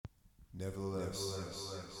Nevertheless,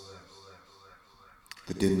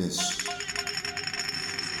 the dimness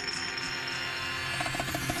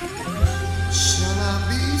shall not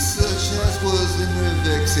be such as was in their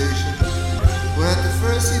vexation, when at the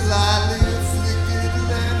first he lightly afflicted the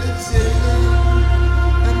land of Zebulun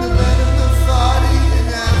and the land of Naphtali,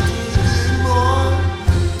 and afterward did more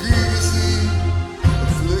grievously,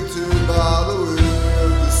 afflicted by the wind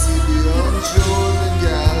of the sea beyond the shores in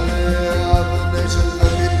Galilee of the nations.The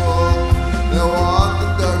people that walk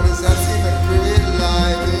in darkness have seen a great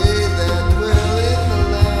light. They that dwell in the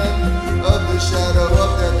land of the shadow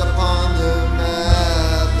of death, upon them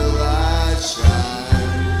hath the light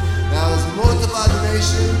shine. Now is multiplied the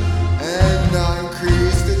nation, and now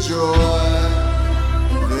increased the joy.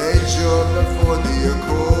 They joy before thee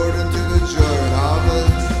according to the joy of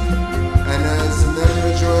harvest, and as men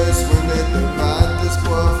rejoice when they divide the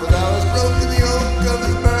spoil. For thou hast broken the yoke of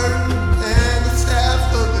his burden, and the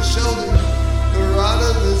staff of the shoulder, the rod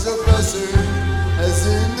of his oppressor, as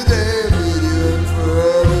in the day of Midian.For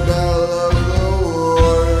every battle of the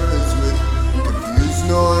war is with confused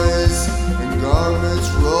noise, and garments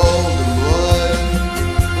rolled in blood.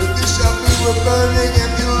 With the shall we were burning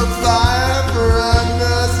and fuel of fire. For unto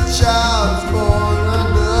us a child is born,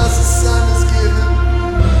 unto us a son is given,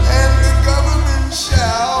 and the government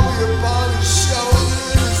shall be upon his shoulder.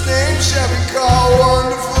 His name shall be called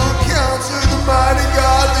Wonderful Counsellor, the mighty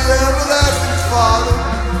God, the everlasting Father,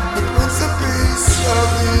 the Prince of Peace.Of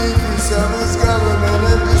the increase of his government,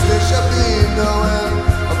 and peace there shall be no end.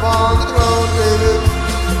 Upon the throne of David,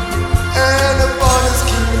 and upon his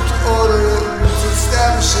kingdom, to order it, to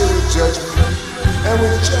establish it with judgment and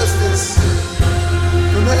with justice,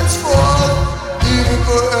 from henceforth even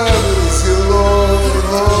forever. The zeal, Lord of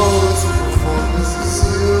hosts, will perform this. The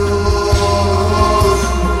zeal, Lord of hosts,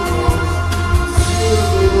 the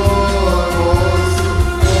zeal, Lord of hosts, will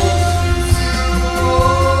perform this. The zeal,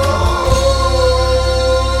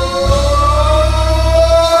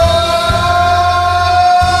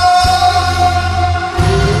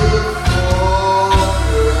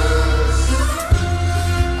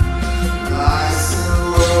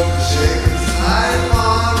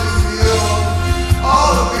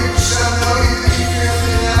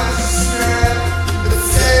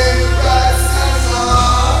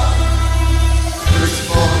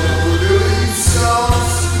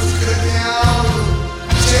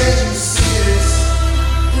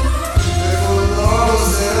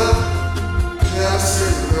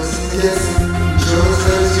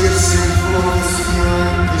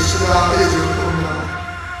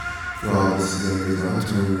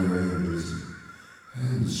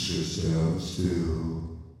 and it's just out still.